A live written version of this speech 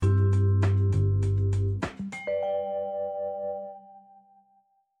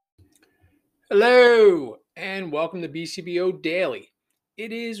Hello, and welcome to BCBO Daily.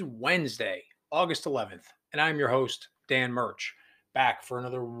 It is Wednesday, August 11th, and I'm your host, Dan Murch, back for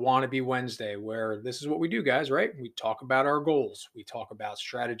another Wannabe Wednesday, where this is what we do, guys, right? We talk about our goals. We talk about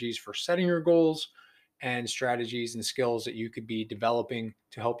strategies for setting your goals and strategies and skills that you could be developing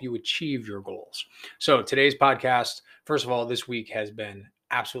to help you achieve your goals. So, today's podcast, first of all, this week has been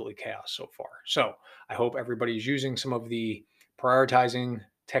absolutely chaos so far. So, I hope everybody's using some of the prioritizing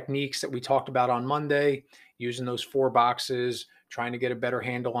techniques that we talked about on Monday, using those 4 boxes, trying to get a better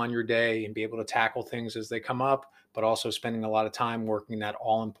handle on your day and be able to tackle things as they come up, but also spending a lot of time working that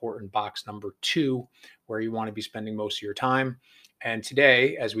all important box number 2, where you want to be spending most of your time. And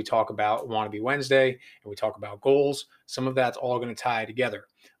today, as we talk about Wannabe Wednesday and we talk about goals, some of that's all going to tie together.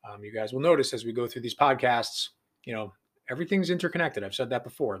 You guys will notice as we go through these podcasts, everything's interconnected. I've said that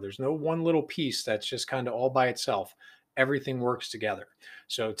before. There's no one little piece that's just kind of all by itself. Everything works together.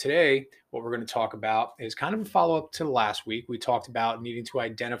 So today, what we're going to talk about is kind of a follow-up to last week. We talked about needing to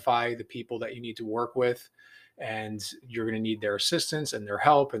identify the people that you need to work with, and you're going to need their assistance and their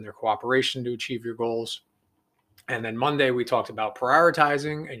help and their cooperation to achieve your goals. And then Monday, we talked about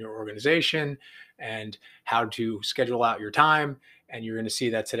prioritizing and your organization and how to schedule out your time. And you're going to see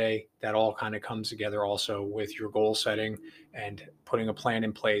that today, that all kind of comes together also with your goal setting and putting a plan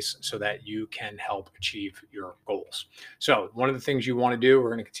in place so that you can help achieve your goals. So, one of the things you want to do, we're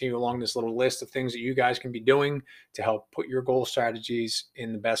going to continue along this little list of things that you guys can be doing to help put your goal strategies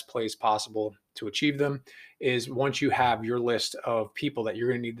in the best place possible to achieve them, is once you have your list of people that you're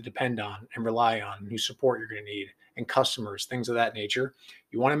going to need to depend on and rely on, whose support you're going to need, and customers, things of that nature,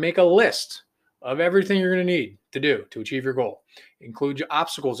 you want to make a list of everything you're going to need to do to achieve your goal. Include your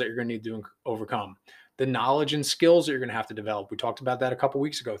obstacles that you're going to need to overcome, the knowledge and skills that you're going to have to develop. We talked about that a couple of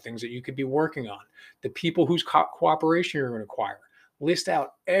weeks ago, things that you could be working on, the people whose cooperation you're going to acquire. List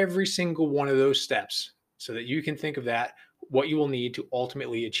out every single one of those steps so that you can think of that, what you will need to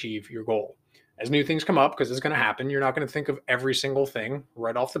ultimately achieve your goal. As new things come up, because it's going to happen, you're not going to think of every single thing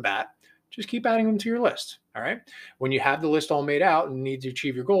right off the bat. Just keep adding them to your list. All right. When you have the list all made out and need to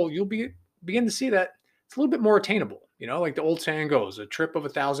achieve your goal, you'll begin to see that it's a little bit more attainable. Like the old saying goes, a trip of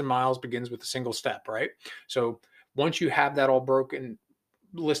 1,000 miles begins with a single step, right? So once you have that all broken,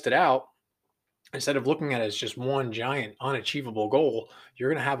 listed out, instead of looking at it as just one giant unachievable goal, you're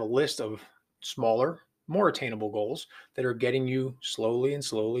going to have a list of smaller, more attainable goals that are getting you slowly and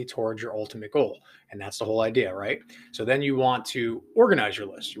slowly towards your ultimate goal. And that's the whole idea, right? So then you want to organize your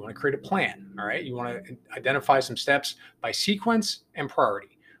list. You want to create a plan, all right? You want to identify some steps by sequence and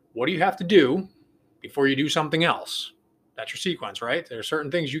priority. What do you have to do before you do something else? That's your sequence, right? There are certain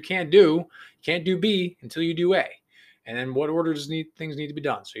things you can't do. You can't do B until you do A. And then what order does things need to be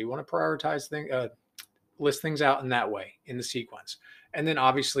done? So you want to prioritize list things out in that way, in the sequence. And then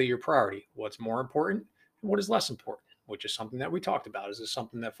obviously your priority, what's more important and what is less important, which is something that we talked about. Is this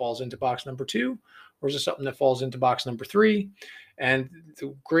something that falls into box number 2, or is it something that falls into box number 3? And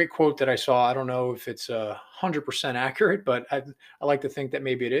the great quote that I saw, I don't know if it's 100% accurate, but I like to think that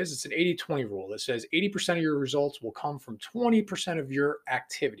maybe it is. It's an 80-20 rule that says 80% of your results will come from 20% of your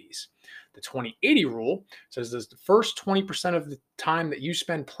activities. The 20-80 rule says that the first 20% of the time that you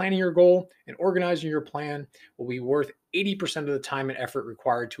spend planning your goal and organizing your plan will be worth 80% of the time and effort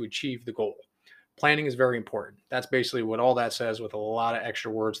required to achieve the goal. Planning is very important. That's basically what all that says, with a lot of extra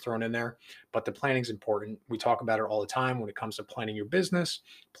words thrown in there. But the planning is important. We talk about it all the time when it comes to planning your business,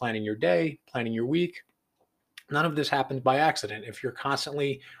 planning your day, planning your week. None of this happens by accident. If you're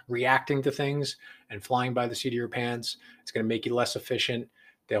constantly reacting to things and flying by the seat of your pants, it's going to make you less efficient.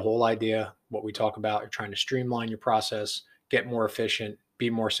 The whole idea, what we talk about, you're trying to streamline your process, get more efficient, be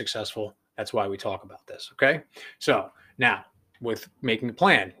more successful. That's why we talk about this. Okay. So now, with making a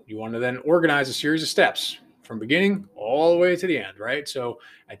plan, you want to then organize a series of steps from beginning all the way to the end, right? So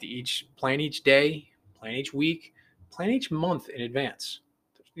plan each day, plan each week, plan each month in advance.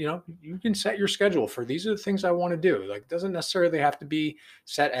 You can set your schedule for these are the things I want to do. Like, it doesn't necessarily have to be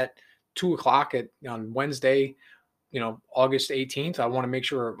set at 2:00 on Wednesday, August 18th. I want to make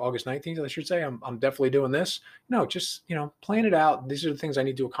sure August 19th, I should say, I'm definitely doing this. No, just, plan it out. These are the things I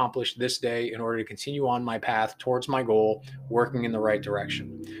need to accomplish this day in order to continue on my path towards my goal, working in the right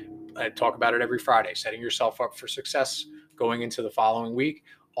direction. I talk about it every Friday, setting yourself up for success going into the following week.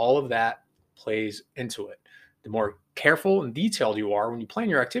 All of that plays into it. The more careful and detailed you are when you plan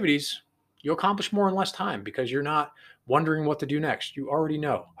your activities, you'll accomplish more in less time because you're not wondering what to do next. You already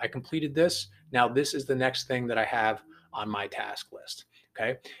know, I completed this. Now this is the next thing that I have on my task list.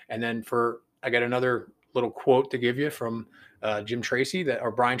 Okay. And then I got another little quote to give you from Brian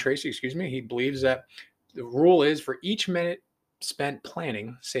Tracy, excuse me. He believes that the rule is for each minute spent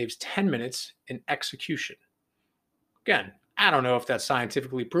planning saves 10 minutes in execution. Again, I don't know if that's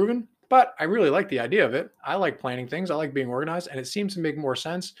scientifically proven, but I really like the idea of it. I like planning things, I like being organized, and it seems to make more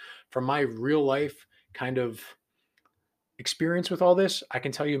sense from my real life kind of experience with all this. I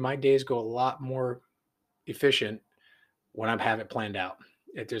can tell you my days go a lot more efficient when I have it planned out.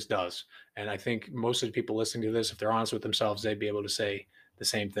 It just does. And I think most of the people listening to this, if they're honest with themselves, they'd be able to say the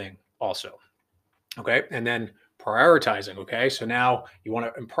same thing also. Okay. And then prioritizing. Okay. So now you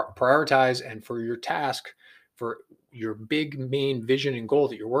want to prioritize, and for your task, for your big main vision and goal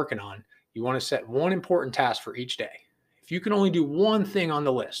that you're working on, you want to set one important task for each day. If you can only do one thing on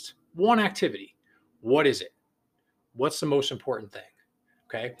the list, one activity, what is it? What's the most important thing?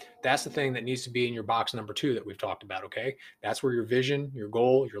 Okay. That's the thing that needs to be in your box number 2 that we've talked about. Okay. That's where your vision, your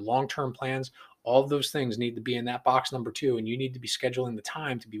goal, your long term plans, all of those things need to be in that box number 2. And you need to be scheduling the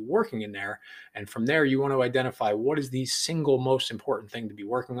time to be working in there. And from there, you want to identify what is the single most important thing to be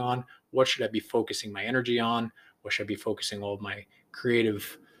working on? What should I be focusing my energy on? What should I be focusing all of my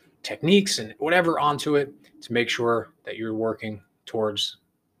creative techniques and whatever onto it to make sure that you're working towards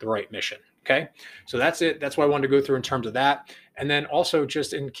the right mission? Okay. So that's it. That's what I wanted to go through in terms of that. And then also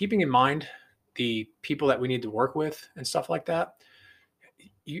just in keeping in mind the people that we need to work with and stuff like that.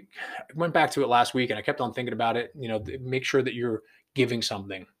 You I went back to it last week and I kept on thinking about it. Make sure that you're giving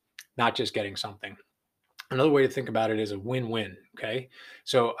something, not just getting something. Another way to think about it is a win-win. Okay.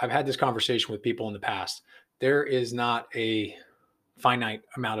 So I've had this conversation with people in the past. There is not a finite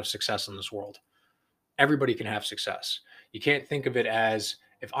amount of success in this world. Everybody can have success. You can't think of it as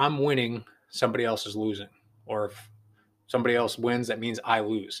if I'm winning, somebody else is losing, or if somebody else wins, that means I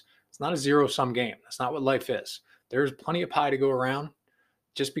lose. It's not a zero sum game. That's not what life is. There's plenty of pie to go around.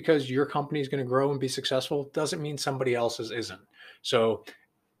 Just because your company is going to grow and be successful doesn't mean somebody else's isn't. So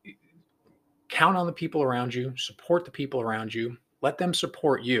count on the people around you, support the people around you, let them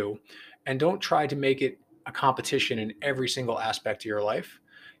support you, and don't try to make it a competition in every single aspect of your life,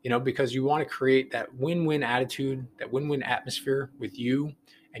 because you want to create that win-win attitude, that win-win atmosphere with you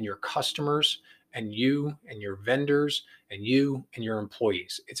and your customers and you and your vendors and you and your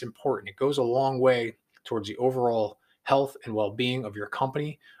employees. It's important. It goes a long way towards the overall health and well-being of your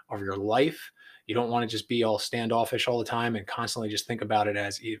company, of your life. You don't want to just be all standoffish all the time and constantly just think about it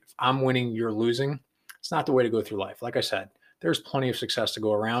as if I'm winning, you're losing. It's not the way to go through life. Like I said, there's plenty of success to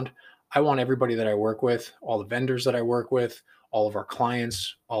go around. I want everybody that I work with, all the vendors that I work with, all of our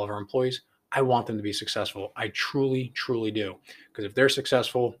clients, all of our employees, I want them to be successful. I truly, truly do. Because if they're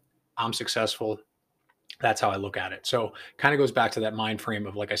successful, I'm successful. That's how I look at it. So kind of goes back to that mind frame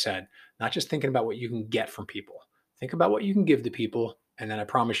of, like I said, not just thinking about what you can get from people. Think about what you can give to people. And then I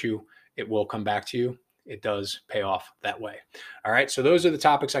promise you, it will come back to you. It does pay off that way. All right. So those are the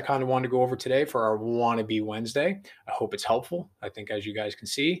topics I kind of wanted to go over today for our Wannabe Wednesday. I hope it's helpful. I think, as you guys can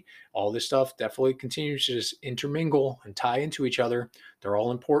see, all this stuff definitely continues to just intermingle and tie into each other. They're all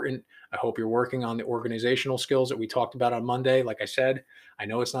important. I hope you're working on the organizational skills that we talked about on Monday. Like I said, I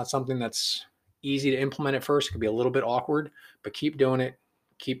know it's not something that's easy to implement at first. It can be a little bit awkward, but keep doing it.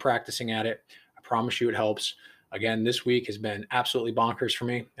 Keep practicing at it. I promise you it helps. Again, this week has been absolutely bonkers for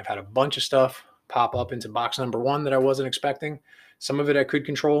me. I've had a bunch of stuff pop up into box number 1 that I wasn't expecting. Some of it I could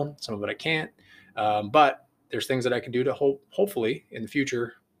control, some of it I can't. But there's things that I can do to hopefully in the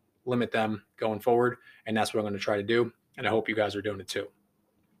future limit them going forward. And that's what I'm going to try to do. And I hope you guys are doing it too.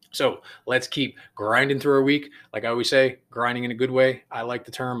 So let's keep grinding through our week. Like I always say, grinding in a good way. I like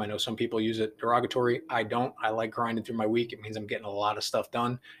the term. I know some people use it derogatory. I don't. I like grinding through my week. It means I'm getting a lot of stuff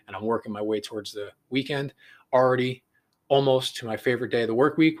done and I'm working my way towards the weekend. Already almost to my favorite day of the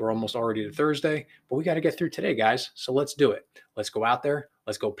work week. We're almost already to Thursday, but we got to get through today, guys. So let's do it. Let's go out there.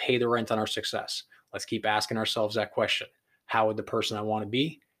 Let's go pay the rent on our success. Let's keep asking ourselves that question. How would the person I want to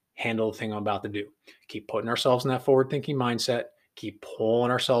be handle the thing I'm about to do? Keep putting ourselves in that forward thinking mindset. Keep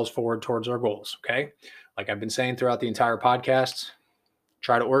pulling ourselves forward towards our goals. Okay. Like I've been saying throughout the entire podcast,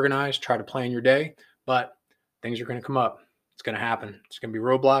 try to organize, try to plan your day, but things are going to come up. It's going to happen. It's going to be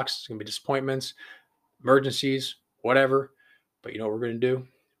roadblocks. It's going to be disappointments, emergencies, whatever. But you know what we're going to do?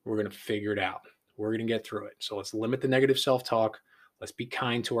 We're going to figure it out. We're going to get through it. So let's limit the negative self-talk. Let's be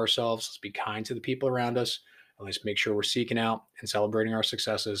kind to ourselves. Let's be kind to the people around us. And let's make sure we're seeking out and celebrating our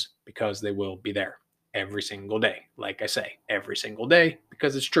successes because they will be there every single day. Like I say, every single day,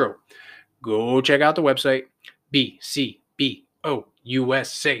 because it's true. Go check out the website,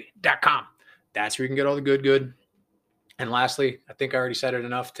 BCBOUSA.com. That's where you can get all the good. And lastly, I think I already said it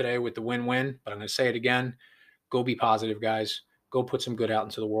enough today with the win-win, but I'm going to say it again. Go be positive, guys. Go put some good out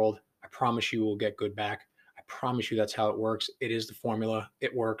into the world. I promise you will get good back. I promise you that's how it works. It is the formula.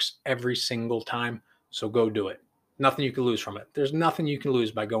 It works every single time. So go do it. Nothing you can lose from it. There's nothing you can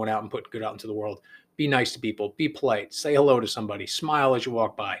lose by going out and putting good out into the world. Be nice to people. Be polite. Say hello to somebody. Smile as you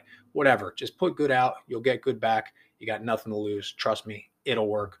walk by. Whatever. Just put good out. You'll get good back. You got nothing to lose. Trust me, it'll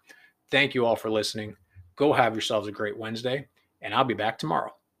work. Thank you all for listening. Go have yourselves a great Wednesday, and I'll be back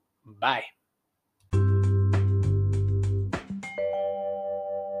tomorrow. Bye.